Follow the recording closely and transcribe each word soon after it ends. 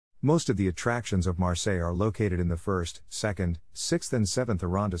Most of the attractions of Marseille are located in the 1st, 2nd, 6th and 7th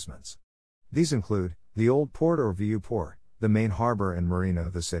arrondissements. These include the Old Port or Vieux Port, the main harbor and marina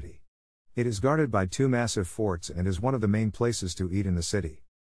of the city. It is guarded by 2 massive forts and is one of the main places to eat in the city.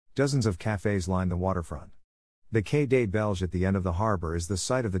 Dozens of cafes line the waterfront. The Quai des Belges at the end of the harbor is the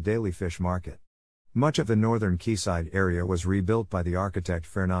site of the daily fish market. Much of the northern quayside area was rebuilt by the architect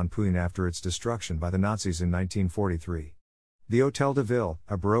Fernand Pouin after its destruction by the Nazis in 1943. The Hôtel de Ville,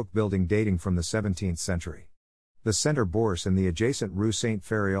 a Baroque building dating from the 17th century. The Centre Bourse and the adjacent Rue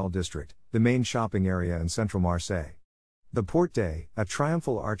Saint-Ferréol district, the main shopping area in central Marseille. The Porte d'Aix, a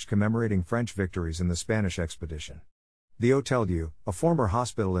triumphal arch commemorating French victories in the Spanish expedition. The Hôtel Dieu, a former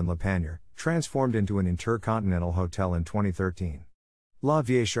hospital in Le Panier, transformed into an intercontinental hotel in 2013. La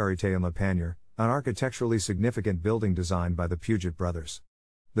Vieille Charité in Le Panier, an architecturally significant building designed by the Puget brothers.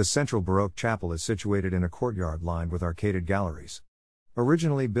 The central Baroque chapel is situated in a courtyard lined with arcaded galleries.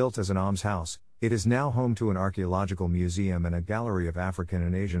 Originally built as an almshouse, it is now home to an archaeological museum and a gallery of African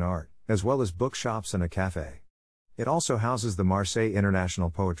and Asian art, as well as bookshops and a café. It also houses the Marseille International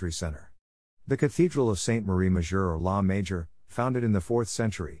Poetry Center. The Cathedral of Saint Marie Major or La Major, founded in the 4th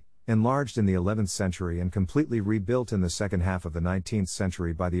century, enlarged in the 11th century and completely rebuilt in the second half of the 19th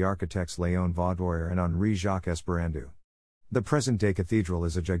century by the architects Léon Vaudoyer and Henri-Jacques Esperandu. The present-day cathedral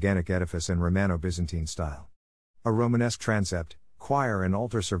is a gigantic edifice in Romano-Byzantine style. A Romanesque transept, choir and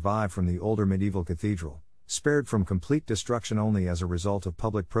altar survive from the older medieval cathedral, spared from complete destruction only as a result of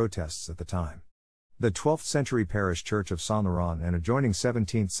public protests at the time. The 12th century parish church of Saint Laurent and adjoining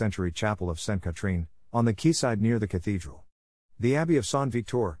 17th century chapel of Sainte Catherine, on the quayside near the cathedral. The Abbey of Saint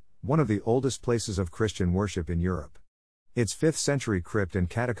Victor, one of the oldest places of Christian worship in Europe. Its 5th century crypt and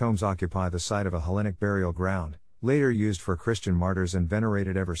catacombs occupy the site of a Hellenic burial ground, later used for Christian martyrs and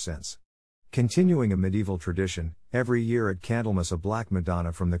venerated ever since. Continuing a medieval tradition, every year at Candlemas a Black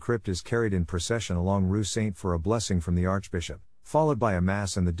Madonna from the crypt is carried in procession along Rue Saint for a blessing from the Archbishop, followed by a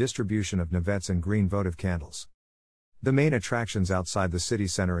mass and the distribution of navettes and green votive candles. The main attractions outside the city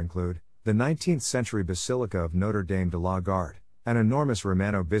center include the 19th century Basilica of Notre Dame de la Garde, an enormous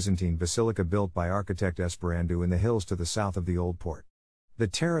Romano-Byzantine basilica built by architect Esperandu in the hills to the south of the Old Port. The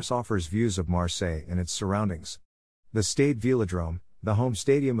terrace offers views of Marseille and its surroundings. The Stade Vélodrome, the home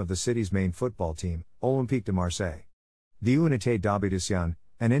stadium of the city's main football team, Olympique de Marseille. The Unité d'Habitation,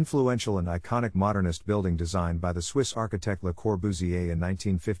 an influential and iconic modernist building designed by the Swiss architect Le Corbusier in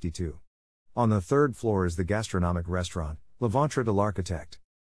 1952. On the 3rd floor is the gastronomic restaurant, Le Ventre de l'Architecte.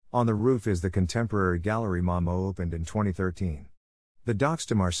 On the roof is the contemporary Galerie Marmot opened in 2013. The Docks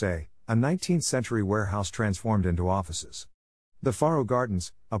de Marseille, a 19th century warehouse transformed into offices. The Faro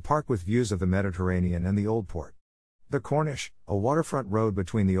Gardens, a park with views of the Mediterranean and the Old Port. The Corniche, a waterfront road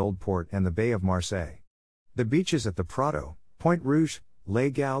between the Old Port and the Bay of Marseille. The beaches at the Prado, Pointe Rouge, Les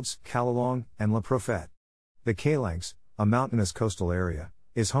Gaudes, Calalong, and Le Prophète. The Calanques, a mountainous coastal area,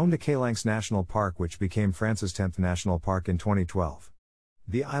 is home to Calanques National Park, which became France's 10th national park in 2012.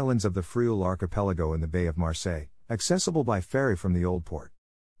 The islands of the Frioul Archipelago in the Bay of Marseille, accessible by ferry from the Old Port.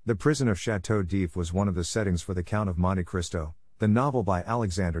 The prison of Château d'If was one of the settings for The Count of Monte Cristo, the novel by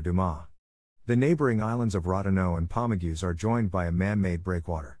Alexandre Dumas. The neighboring islands of Rodinot and Pommegues are joined by a man-made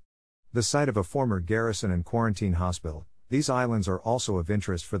breakwater. The site of a former garrison and quarantine hospital, these islands are also of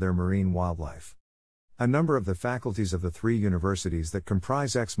interest for their marine wildlife. A number of the faculties of the 3 universities that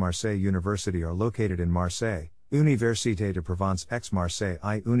comprise Aix-Marseille University are located in Marseille: Université de Provence Aix-Marseille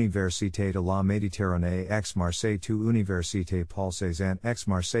I, Université de la Méditerranée Aix-Marseille II, Université Paul Cézanne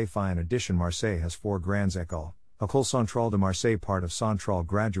Aix-Marseille Phi. In addition, Marseille has 4 grandes écoles: École Centrale de Marseille, part of Centrale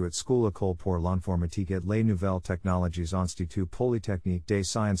Graduate School, École pour l'informatique et les nouvelles technologies, Institut Polytechnique des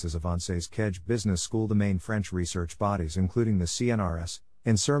sciences avancées, Kedge Business School. The main French research bodies, including the CNRS,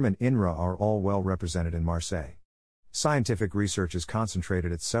 INSERM and INRA, are all well represented in Marseille. Scientific research is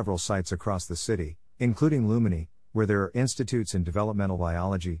concentrated at several sites across the city, including Lumini, where there are institutes in developmental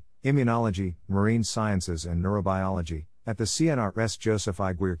biology, immunology, marine sciences and neurobiology, at the CNRS Joseph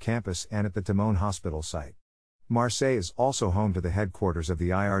Iguier campus and at the Timon Hospital site. Marseille is also home to the headquarters of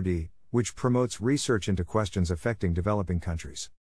the IRD, which promotes research into questions affecting developing countries.